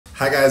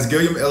Hi guys,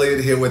 Gilliam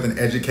Elliott here with an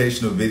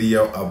educational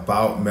video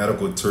about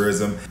medical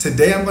tourism.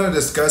 Today I'm going to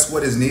discuss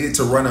what is needed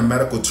to run a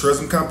medical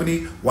tourism company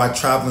while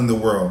traveling the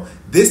world.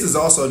 This is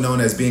also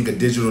known as being a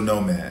digital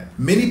nomad.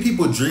 Many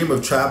people dream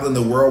of traveling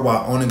the world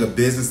while owning a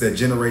business that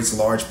generates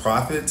large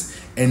profits.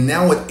 And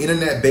now with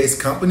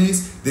internet-based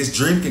companies, this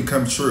dream can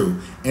come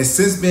true. And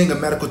since being a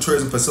medical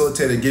tourism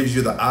facilitator gives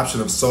you the option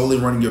of solely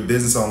running your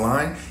business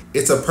online,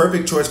 it's a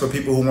perfect choice for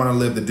people who want to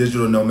live the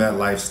digital nomad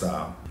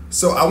lifestyle.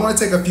 So I want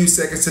to take a few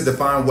seconds to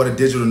define what a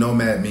digital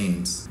nomad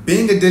means.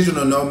 Being a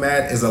digital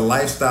nomad is a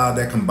lifestyle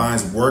that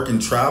combines work and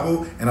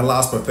travel and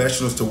allows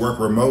professionals to work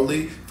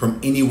remotely from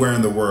anywhere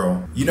in the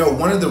world. You know,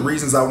 one of the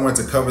reasons I wanted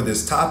to cover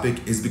this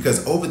topic is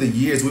because over the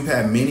years, we've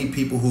had many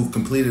people who've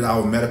completed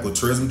our medical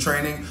tourism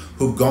training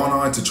who've gone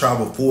on to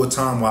travel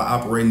full-time while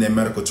operating their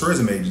medical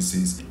tourism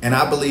agencies. And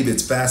I believe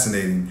it's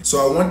fascinating.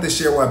 So I wanted to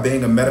share why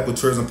being a medical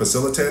tourism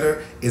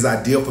facilitator is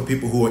ideal for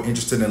people who are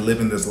interested in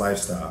living this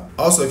lifestyle.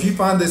 Also, if you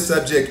find this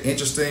subject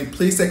interesting,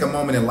 please take a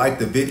moment and like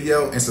the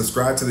video and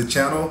subscribe to the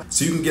channel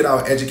so you can get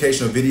our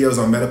educational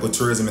videos on medical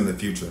tourism in the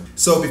future.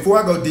 So before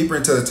I go deeper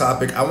into the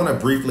topic, I want to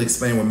briefly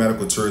explain what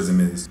medical tourism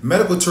is.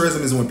 Medical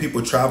tourism is when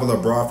people travel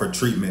abroad for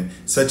treatment,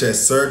 such as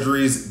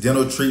surgeries,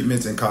 dental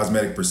treatments, and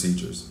cosmetic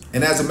procedures.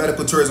 And as a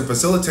medical tourism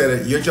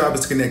facilitator, your job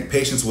is to connect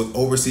patients with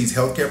overseas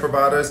healthcare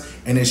providers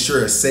and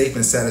ensure a safe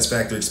and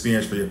satisfactory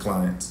experience for your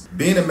clients.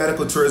 Being a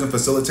medical tourism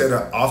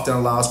facilitator often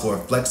allows for a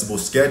flexible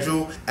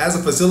schedule. As a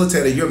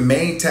facilitator, your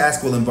main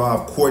task will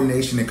involve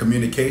coordination and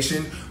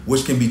communication,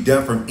 which can be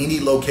done from any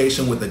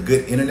location with a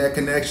good internet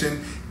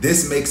connection.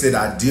 This makes it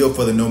ideal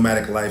for the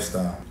nomadic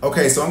lifestyle.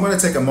 Okay, so I'm going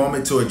to take a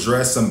moment to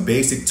address some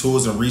basic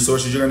tools and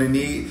resources you're going to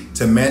need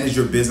to manage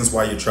your business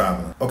while you're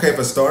traveling. Okay,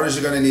 for starters,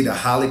 you're going to need a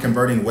highly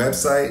converting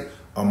website,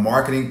 a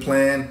marketing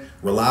plan,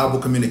 reliable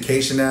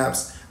communication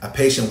apps, a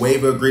patient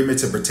waiver agreement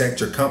to protect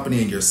your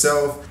company and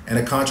yourself, and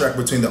a contract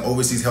between the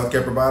overseas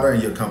healthcare provider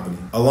and your company,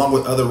 along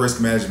with other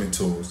risk management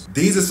tools.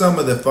 These are some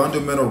of the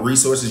fundamental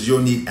resources you'll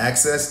need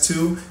access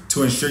to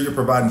ensure you're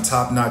providing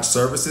top-notch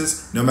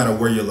services no matter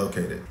where you're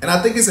located. And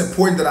I think it's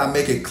important that I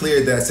make it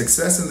clear that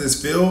success in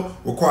this field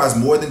requires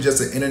more than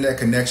just an internet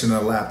connection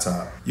and a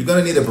laptop. You're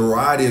going to need a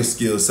variety of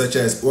skills such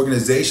as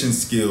organization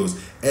skills,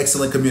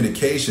 excellent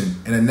communication,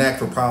 and a knack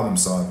for problem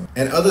solving.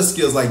 And other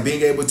skills like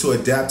being able to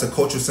adapt to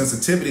cultural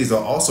sensitivities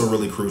are also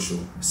really crucial.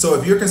 So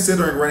if you're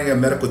considering running a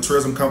medical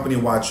tourism company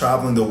while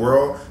traveling the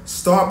world,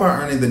 start by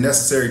earning the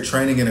necessary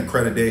training and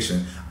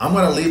accreditation. I'm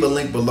going to leave a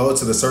link below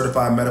to the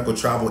Certified Medical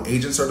Travel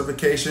Agent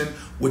certification,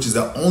 which is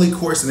the only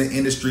course in the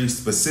industry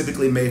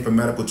specifically made for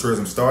medical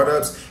tourism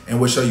startups and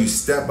will show you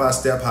step by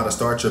step how to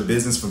start your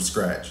business from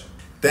scratch.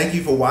 Thank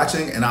you for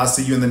watching, and I'll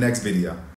see you in the next video.